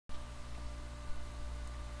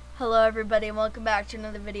Hello everybody and welcome back to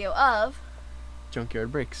another video of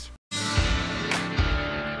Junkyard Breaks.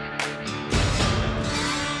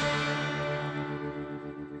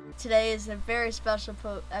 Today is a very special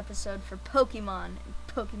episode for Pokemon and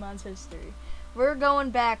Pokemon's history. We're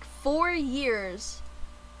going back 4 years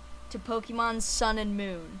to Pokemon Sun and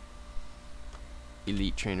Moon.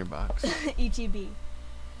 Elite Trainer Box. ETB.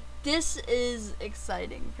 This is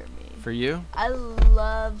exciting for me. For you? I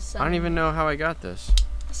love Sun I don't and even Moon. know how I got this.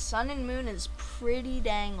 Sun and Moon is pretty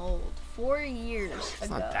dang old. 4 years It's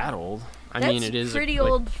ago. not that old. I That's mean, it is pretty like,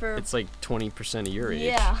 old for. It's like 20% of your age.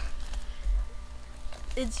 Yeah.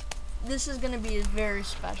 This is gonna be a very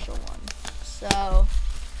special one. So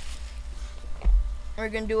we're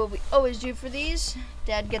gonna do what we always do for these.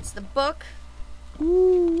 Dad gets the book.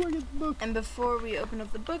 Ooh, I get the book. And before we open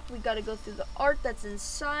up the book, we gotta go through the art that's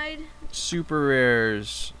inside. Super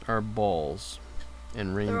rares are balls.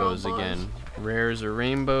 And rainbows balls. again. Rares are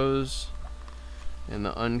rainbows. And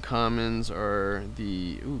the uncommons are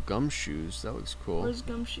the gumshoes. That looks cool. Where's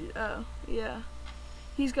Gumshoe? Oh, yeah.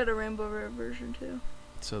 He's got a rainbow rare version too.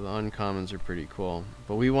 So the uncommons are pretty cool.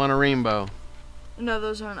 But we want a rainbow. No,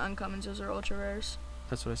 those aren't uncommons, those are ultra rares.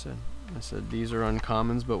 That's what I said. I said these are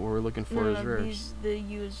uncommons, but what we're looking for is rares. The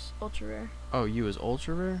U is ultra rare. Oh, U is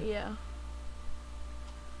ultra rare? Yeah.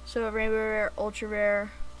 So rainbow rare, ultra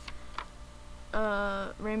rare,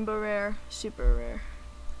 rainbow rare, super rare.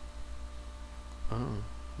 Oh,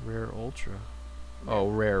 rare ultra. Oh,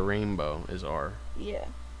 rare rainbow is R. Yeah.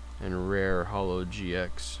 And rare hollow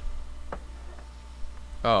GX.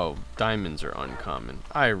 Oh, diamonds are uncommon.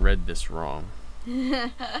 I read this wrong.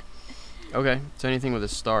 Okay, so anything with a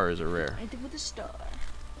star is a rare. Anything with a star.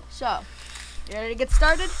 So, you ready to get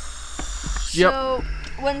started? Yep. So,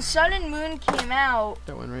 when Sun and Moon came out,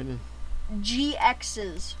 That went right in.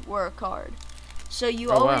 GXs were a card. So you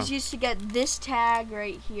Oh, always wow. used to get this tag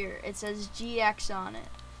right here. It says GX on it.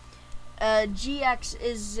 GX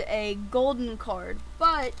is a golden card,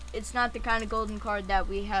 but it's not the kind of golden card that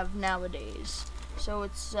we have nowadays. So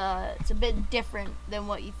it's a bit different than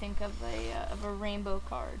what you think of a rainbow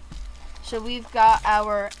card. So we've got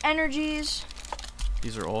our energies.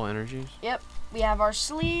 These are all energies? Yep. We have our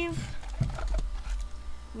sleeve.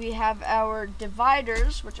 We have our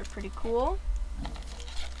dividers, which are pretty cool.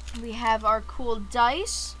 We have our cool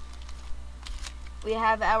dice. We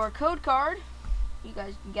have our code card. You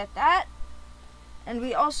guys can get that. And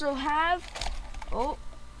we also have,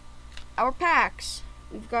 our packs.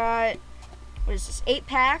 We've got, 8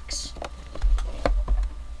 packs.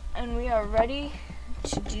 And we are ready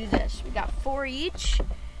to do this. We got 4 each.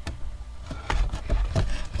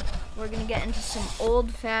 We're gonna get into some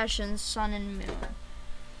old-fashioned Sun and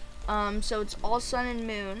Moon. So it's all Sun and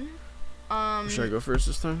Moon. Should I go first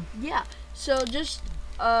this time? Yeah. So just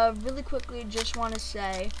really quickly, just want to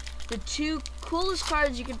say the 2 coolest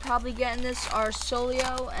cards you could probably get in this are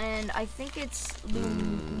Solio and I think it's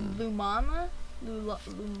Lumana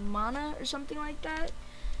or something like that.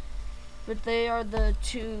 But they are the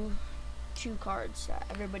two cards that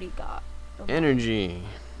everybody got. Energy.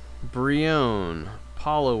 Brion.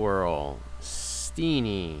 Poliwhirl.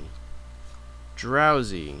 Steenie.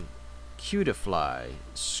 Drowsy. Cutiefly,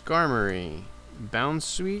 Skarmory,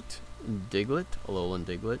 Bounsweet, Diglett, Alolan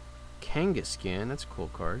Diglett, Kangaskhan, that's a cool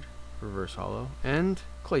card, reverse hollow, and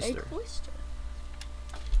Clayster. A Clayster.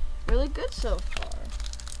 Really good so far.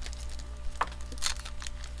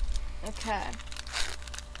 Okay.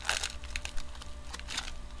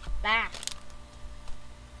 Back.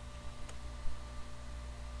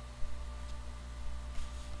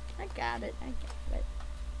 I got it.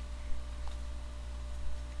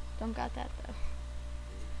 Don't got that though.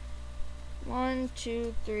 1,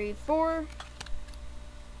 2, 3, 4.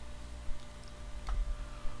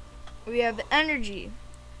 We have energy.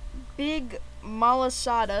 Big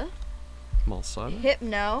Malasada. Malsada?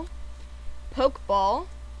 Hypno. Pokeball.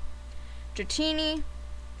 Dratini.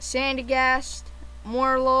 Sandygast.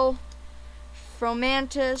 Morlul.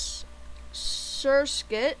 Fromantis.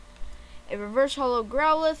 Surskit. A reverse hollow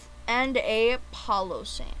Growlithe. And a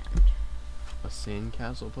Polosand. A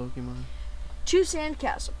Sandcastle Pokemon? 2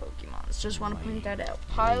 Sandcastle Pokemons. Just want to point that out.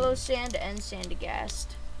 Polosand and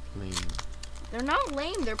Sandygast. Lame. They're not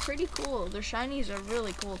lame. They're pretty cool. Their shinies are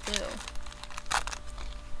really cool too.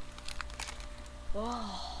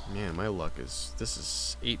 Oh. Man, my luck is... This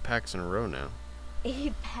is 8 packs in a row now.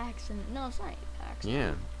 8 packs and no, it's not 8 packs.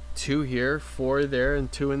 Yeah. 2 here, 4 there,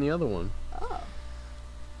 and 2 in the other one. Oh.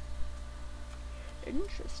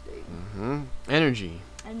 Interesting. Energy.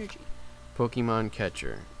 Energy. Pokemon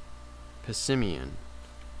Catcher. Pissimian.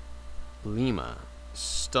 Lima.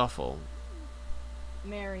 Stuffle.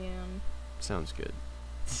 Marion. Sounds good.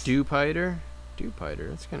 Dewpider. Dewpider,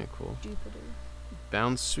 that's kind of cool. Jupiter.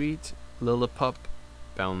 Bounce Sweet, Lillipup,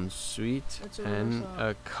 Bounce Sweet, That's a and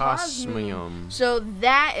reverse a Cosmium. So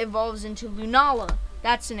that evolves into Lunala.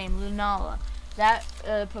 That's the name, Lunala. That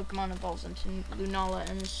Pokemon evolves into Lunala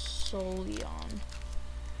and Solion.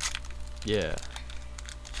 Yeah.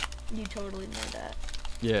 You totally know that.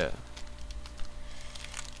 Yeah.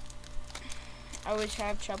 I always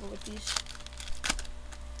have trouble with these.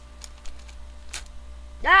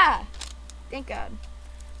 Ah! Thank God.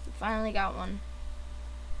 We finally got one.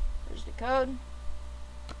 There's the code.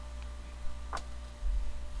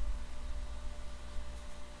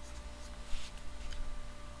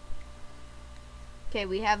 Okay,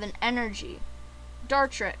 we have an Energy,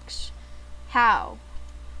 Dartrix, How,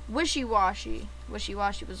 Wishy-Washy.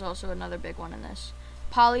 Wishy-Washy was also another big one in this.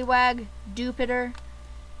 Poliwag, Dewpider,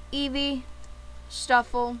 Eevee,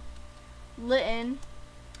 Stuffle, Litten,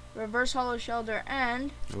 Reverse Hollow Shelter,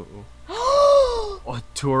 and Oh,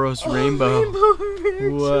 Tauros Rainbow.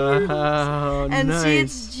 Wow, and nice. see,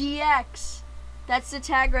 it's GX. That's the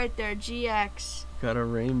tag right there, GX. Got a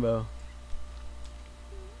rainbow.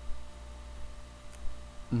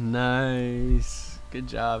 Nice. Good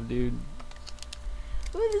job, dude.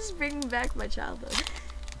 Ooh, this is bringing back my childhood.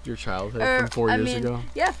 Your childhood from 4 years ago?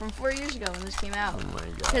 Yeah, from 4 years ago when this came out. Oh my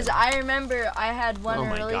god. Because I remember I had one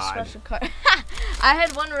really special card. I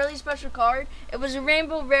had one really special card. It was a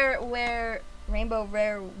Rainbow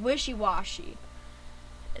Rare Wishy-Washy.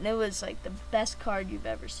 And it was like the best card you've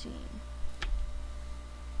ever seen.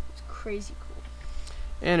 It's crazy cool.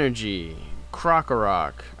 Energy.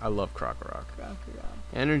 Krokorok. I love Krokorok.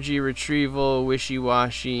 Energy Retrieval,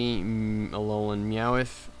 Wishy-Washy, Alolan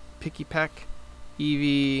Meowth, Pikipek,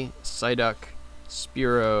 Eevee, Psyduck,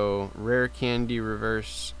 Spearow, Rare Candy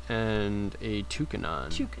Reverse, and a Toucanon.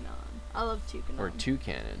 Toucanon. I love Toucanon. Or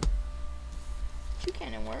Toucanon.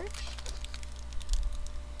 Toucanon works.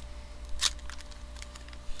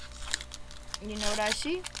 You know what I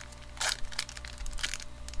see?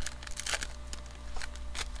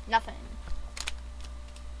 Nothing.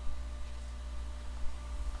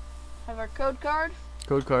 Have our code card.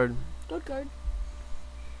 Code card. Code card.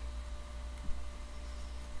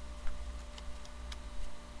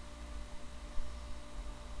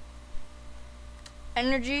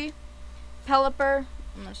 Energy, Pelipper.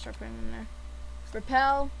 I'm gonna start putting them in there.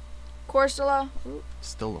 Repel, Corsola. Ooh.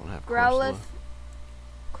 Still don't have Growlithe,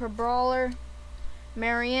 Corsola. Crabrawler,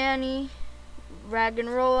 Mariani,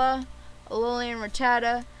 Raggenrola, Alolan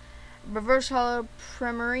Rattata, Reverse Hollow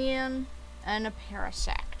Primarian, and a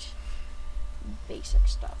Parasect. Basic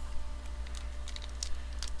stuff.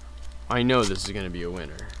 I know this is going to be a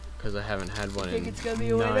winner because I haven't had one in it's gonna be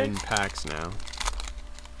a 9 winner? packs now.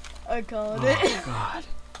 I called Oh it. god.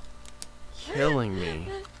 Killing me.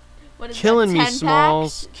 What is Killing that, me, 10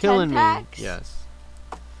 Smalls. packs? Killing 10 me. packs? Yes.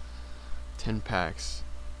 10 packs.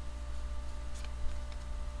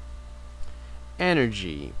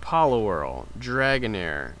 Energy, Poliwhirl,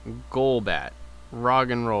 Dragonair, Golbat,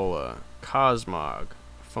 Roggenrola, Cosmog,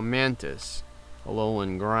 Fomantis,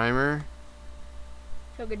 Alolan Grimer.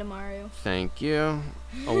 Togedemaru. Thank you.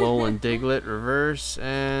 Alolan Diglett Reverse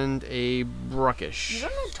and a You Bruckish.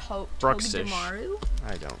 don't know Bruxish. Togedemaru?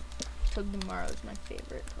 I don't. Togedemaru is my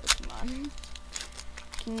favorite Pokemon.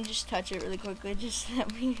 Can you just touch it really quickly, just so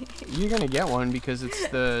that we... You're gonna get one because it's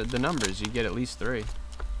the numbers. You get at least 3.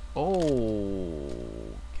 Oh,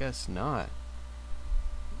 guess not.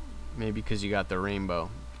 Maybe because you got the rainbow.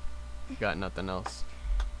 You got nothing else.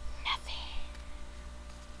 Nothing.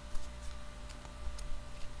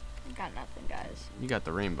 I got nothing, guys. You got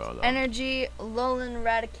the rainbow though. Energy, Alolan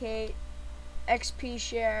Raticate, XP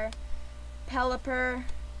Share, Pelipper,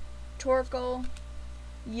 Torkoal,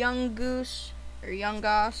 Young Goose, or Young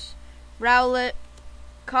Goss, Rowlet,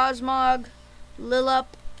 Cosmog, Lillipup,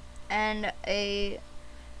 and a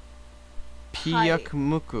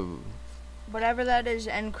Pyukmuku. whatever that is,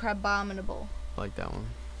 and Crabominable. Like that one.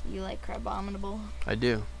 You like Crabominable? I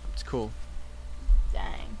do. It's cool.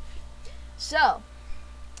 Dang. So,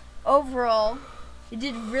 overall, you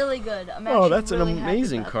did really good. I'm Oh, actually that's really an happy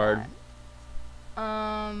amazing about card.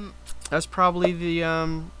 that. That's probably the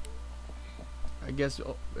I guess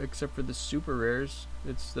except for the super rares,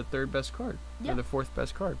 it's the 3rd best card. Yeah. Or the 4th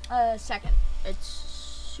best card. Second. It's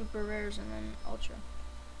super rares and then ultra.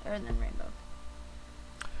 Or then rainbow.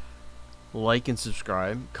 Like and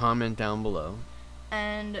subscribe. Comment down below.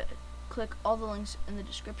 And click all the links in the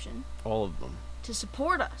description All of them. to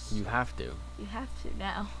support us. You have to. You have to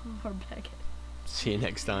now. Or begging. See you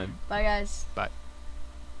next time. Bye, guys. Bye.